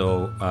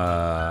 So,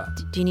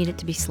 do you need it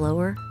to be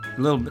slower?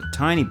 A little bit,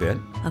 tiny bit.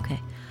 Okay.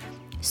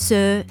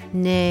 Ce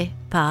n'est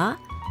pas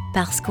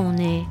parce qu'on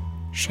est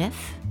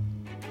chef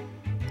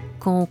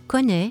qu'on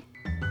connaît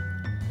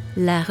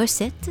la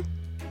recette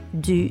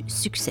du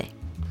succès.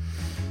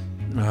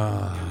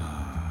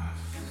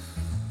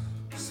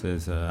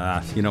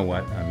 You know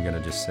what? I'm going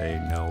to just say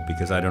no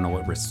because I don't know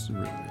what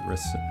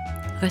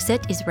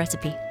Recette is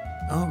recipe.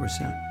 Oh,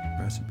 recipe.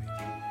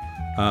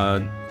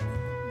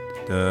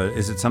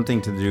 Is it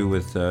something to do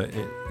with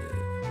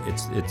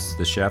it's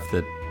the chef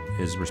that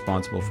is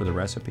responsible for the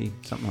recipe?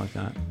 Something like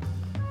that?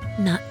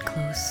 Not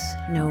close.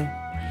 No.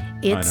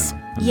 It's I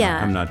don't know.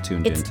 I'm not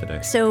tuned in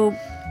today. So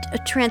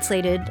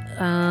translated,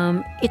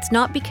 it's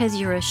not because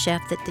you're a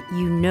chef that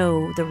you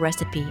know the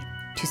recipe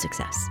to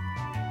success.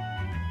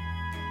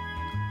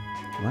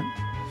 What?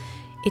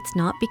 It's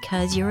not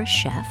because you're a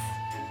chef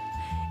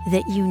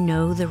that you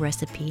know the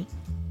recipe.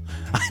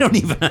 I don't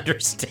even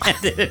understand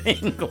it in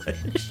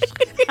English.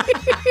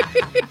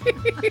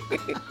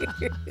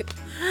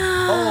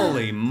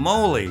 Holy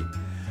moly.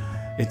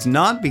 It's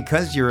not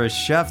because you're a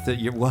chef that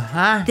you're... Well,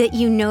 huh? That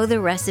you know the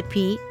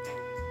recipe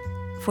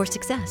for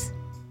success.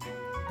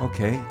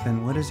 Okay,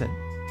 then what is it?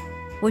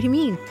 What do you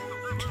mean?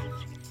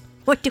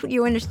 What don't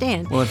you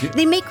understand? Well,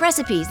 they make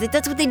recipes.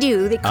 That's what they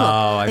do. They cook.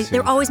 Oh, I see.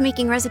 They're always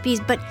making recipes,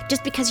 but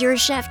just because you're a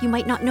chef, you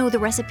might not know the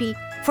recipe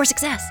for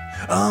success.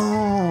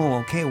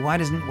 Oh, okay. Why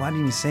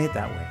didn't you say it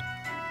that way?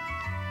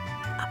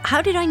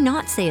 How did I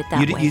not say it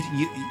that way?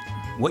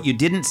 What you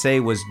didn't say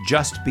was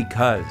just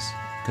because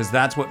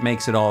that's what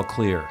makes it all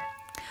clear.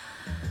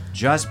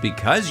 Just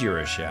because you're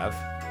a chef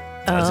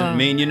doesn't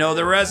mean you know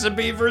the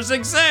recipe for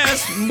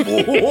success.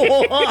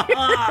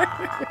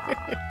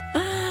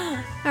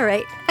 All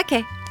right.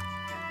 Okay.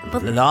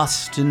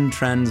 Lost in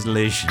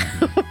translation.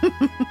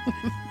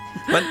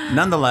 But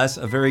nonetheless,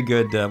 a very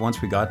good,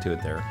 once we got to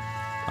it there,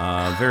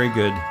 very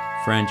good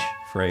French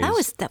phrase.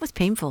 That was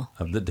painful.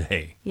 Of the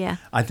day. Yeah.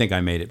 I think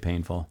I made it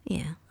painful.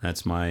 Yeah.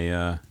 That's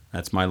my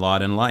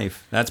lot in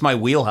life. That's my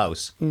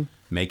wheelhouse,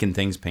 making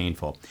things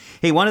painful.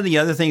 Hey, one of the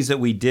other things that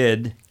we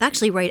did...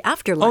 Actually, right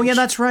after lunch. Oh, yeah,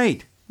 that's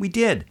right. We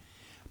did.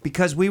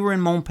 Because we were in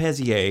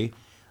Montpellier.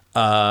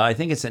 I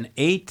think it's an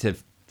 8 to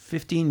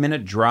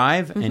 15-minute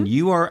drive, and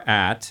you are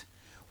at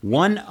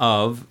one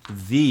of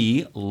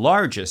the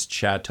largest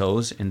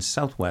chateaus in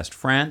southwest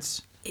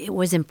France. It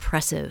was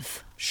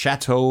impressive.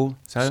 Chateau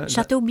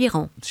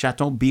Biron.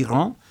 Chateau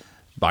Biron.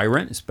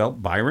 Biron, it's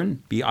spelled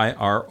Biron,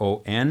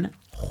 B-I-R-O-N.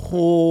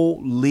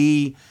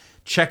 Holy.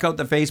 Check out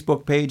the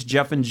Facebook page.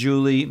 Jeff and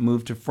Julie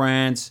moved to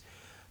France.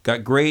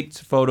 Got great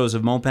photos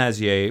of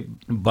Montpellier,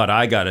 but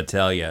I got to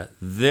tell you,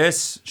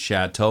 this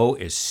chateau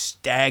is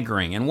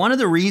staggering. And one of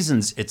the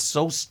reasons it's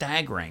so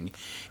staggering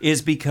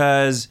is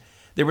because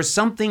there was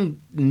something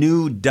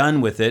new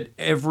done with it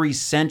every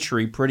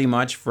century, pretty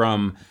much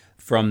from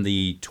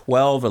the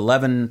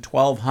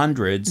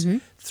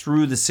 1200s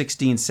through the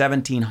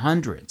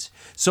 1700s.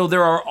 So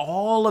there are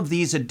all of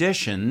these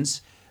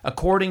additions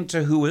according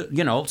to who,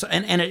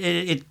 and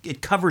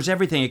it covers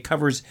everything. It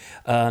covers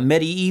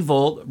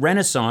medieval,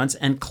 Renaissance,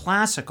 and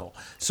classical.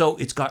 So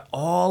it's got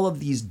all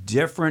of these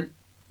different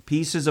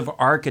pieces of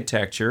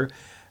architecture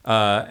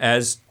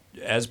as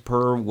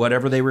per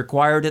whatever they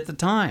required at the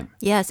time.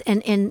 Yes,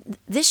 and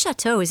this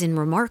chateau is in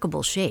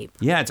remarkable shape.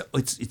 Yeah,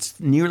 it's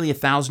nearly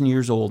 1,000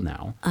 years old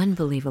now.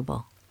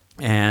 Unbelievable.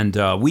 And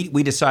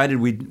we decided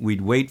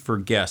we'd wait for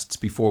guests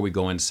before we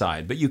go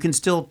inside. But you can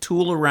still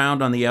tool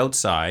around on the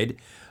outside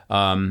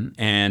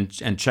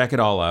and check it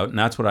all out. And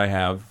that's what I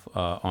have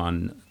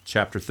on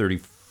chapter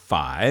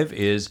 35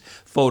 is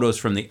photos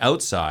from the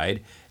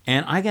outside.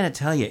 And I got to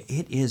tell you,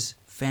 it is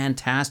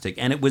fantastic.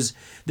 And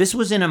this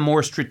was in a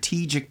more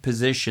strategic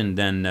position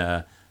than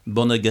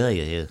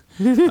Bonneguet,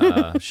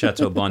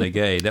 Chateau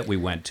Bonneguet that we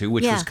went to,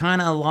 which was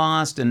kind of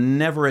lost and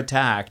never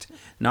attacked.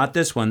 Not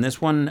this one.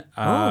 This one it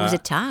was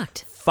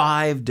attacked.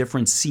 5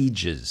 different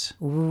sieges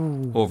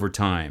over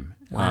time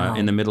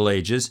in the Middle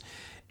Ages.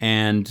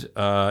 And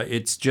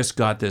it's just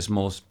got this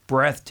most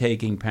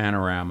breathtaking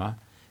panorama.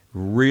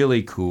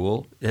 Really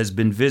cool. Has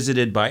been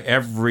visited by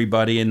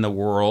everybody in the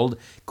world.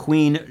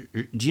 Queen,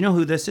 do you know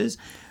who this is?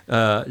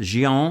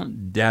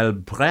 Jeanne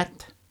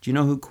d'Albret. Do you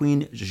know who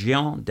Queen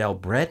Jeanne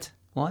d'Albret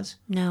was?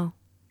 No.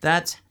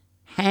 That's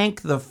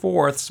Hank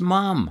IV's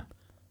mom.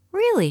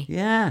 Really?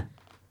 Yeah.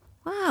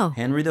 Wow.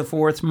 Henry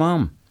IV's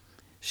mom.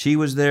 She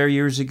was there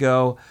years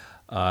ago.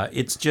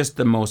 It's just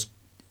the most...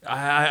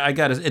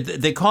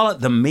 they call it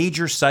the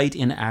major site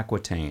in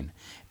Aquitaine.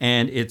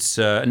 And it's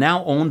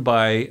now owned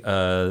by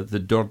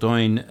the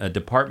Dordogne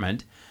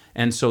department.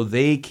 And so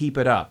they keep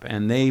it up.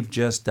 And they've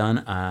just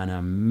done an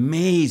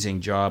amazing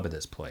job of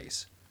this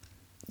place.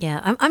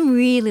 Yeah, I'm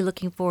really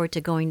looking forward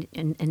to going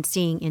and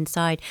seeing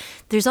inside.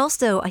 There's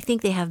also, I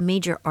think they have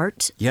major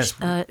art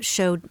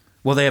showed.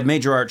 Well, they have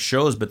major art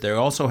shows, but they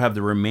also have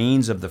the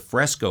remains of the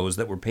frescoes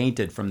that were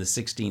painted from the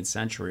 16th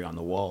century on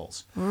the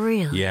walls.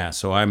 Really? Yeah,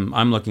 so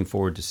I'm looking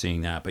forward to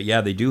seeing that. But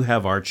yeah, they do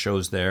have art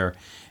shows there,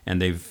 and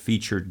they've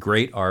featured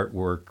great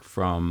artwork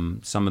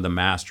from some of the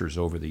masters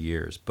over the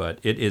years. But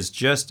it is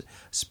just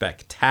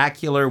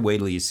spectacular. Wait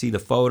till you see the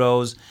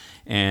photos,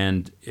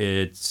 and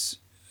it's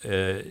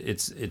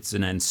it's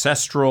an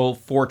ancestral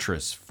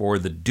fortress for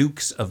the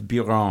Dukes of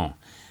Biron,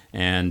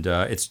 and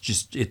it's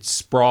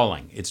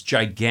sprawling, it's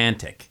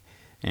gigantic,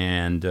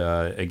 and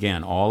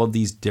again, all of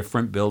these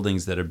different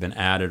buildings that have been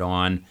added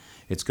on.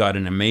 It's got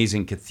an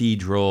amazing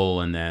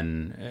cathedral, and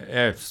then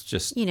it's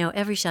just...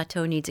 every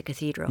chateau needs a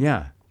cathedral.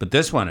 Yeah, but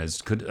this one is...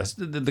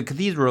 The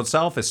cathedral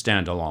itself is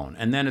standalone,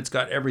 and then it's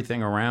got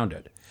everything around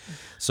it.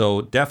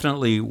 So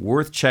definitely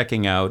worth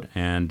checking out,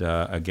 and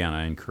again,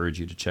 I encourage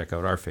you to check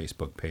out our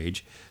Facebook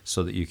page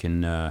so that you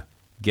can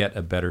get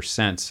a better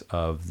sense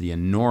of the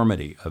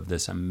enormity of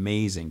this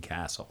amazing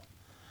castle.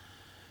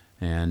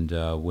 And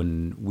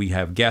when we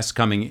have guests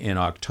coming in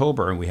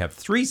October, and we have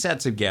 3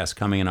 sets of guests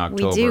coming in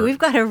October. We do. We've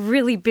got a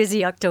really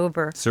busy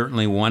October.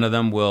 Certainly one of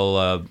them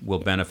will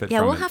benefit from it.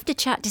 Yeah, we'll have to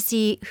chat to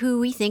see who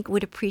we think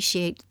would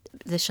appreciate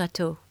the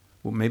chateau.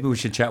 Well, maybe we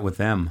should chat with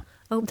them.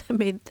 Oh,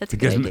 that's a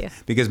good idea.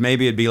 Because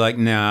maybe it'd be like,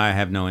 no, I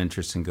have no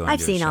interest in going to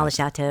I've seen all the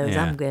chateaus.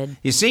 Yeah. I'm good.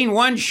 You've seen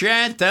one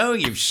chateau,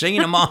 you've seen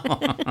them all.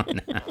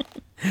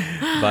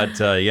 But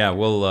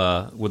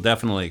we'll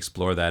definitely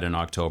explore that in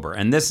October.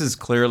 And this is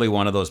clearly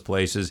one of those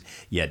places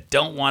you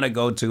don't want to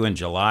go to in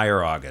July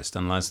or August,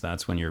 unless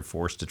that's when you're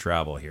forced to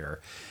travel here.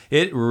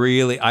 It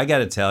really, I got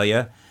to tell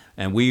you,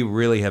 and we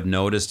really have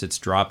noticed it's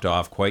dropped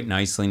off quite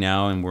nicely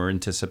now, and we're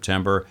into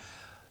September.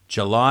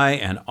 July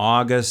and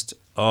August,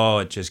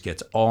 it just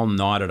gets all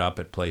knotted up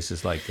at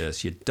places like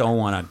this. You don't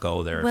want to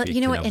go there if you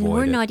can avoid it. And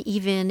we're not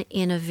even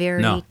in a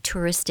very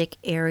touristic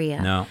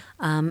area. No.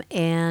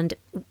 And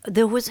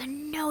there was a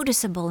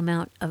noticeable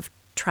amount of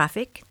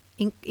traffic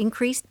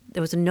increase.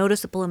 There was a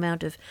noticeable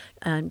amount of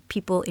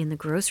people in the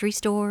grocery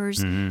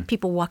stores,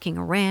 people walking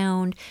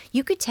around.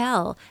 You could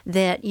tell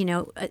that,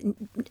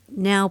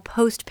 now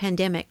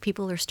post-pandemic,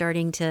 people are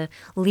starting to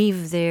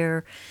leave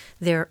their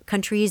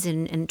countries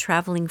and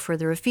traveling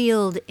further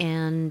afield.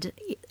 And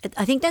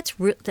I think that's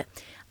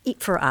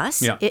for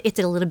us, it's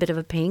a little bit of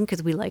a pain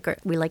because we like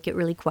it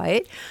really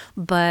quiet.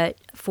 But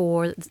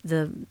for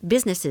the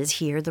businesses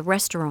here, the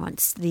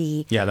restaurants,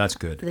 that's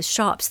good. The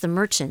shops, the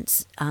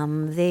merchants,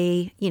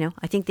 I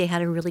think they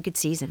had a really good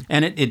season.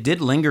 And it did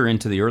linger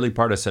into the early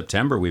part of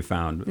September, we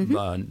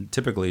found.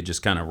 Typically, it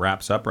just kind of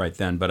wraps up right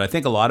then. But I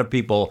think a lot of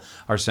people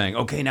are saying,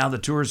 okay, now the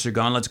tourists are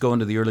gone, let's go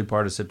into the early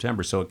part of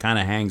September. So it kind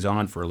of hangs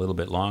on for a little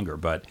bit longer.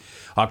 But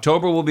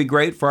October will be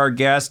great for our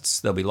guests.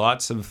 There'll be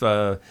lots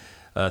of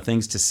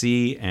things to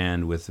see,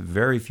 and with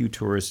very few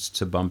tourists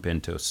to bump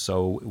into.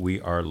 So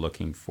we are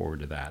looking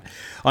forward to that.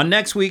 On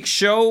next week's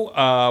show,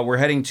 we're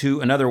heading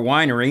to another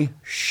winery.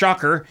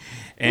 Shocker.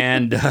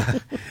 And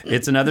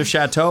it's another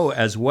chateau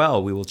as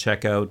well. We will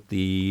check out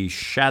the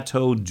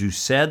Chateau du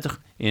Cèdre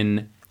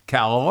in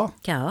Cahors.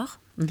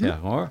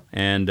 Cahors.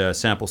 And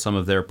sample some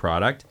of their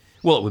product.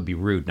 Well, it would be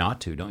rude not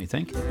to, don't you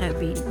think? That would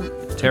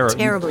be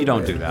terribly. You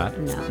don't rude. Do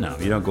that. No,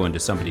 you don't go into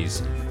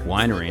somebody's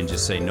winery and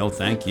just say, no,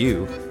 thank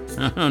you.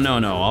 No,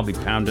 I'll be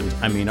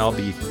I'll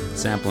be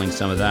sampling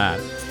some of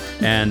that.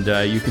 And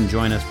you can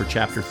join us for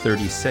Chapter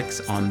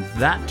 36 on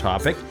that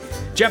topic.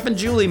 Jeff and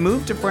Julie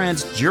moved to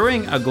France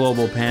during a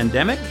global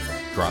pandemic.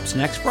 Drops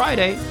next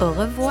Friday. Au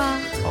revoir.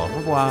 Au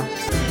revoir.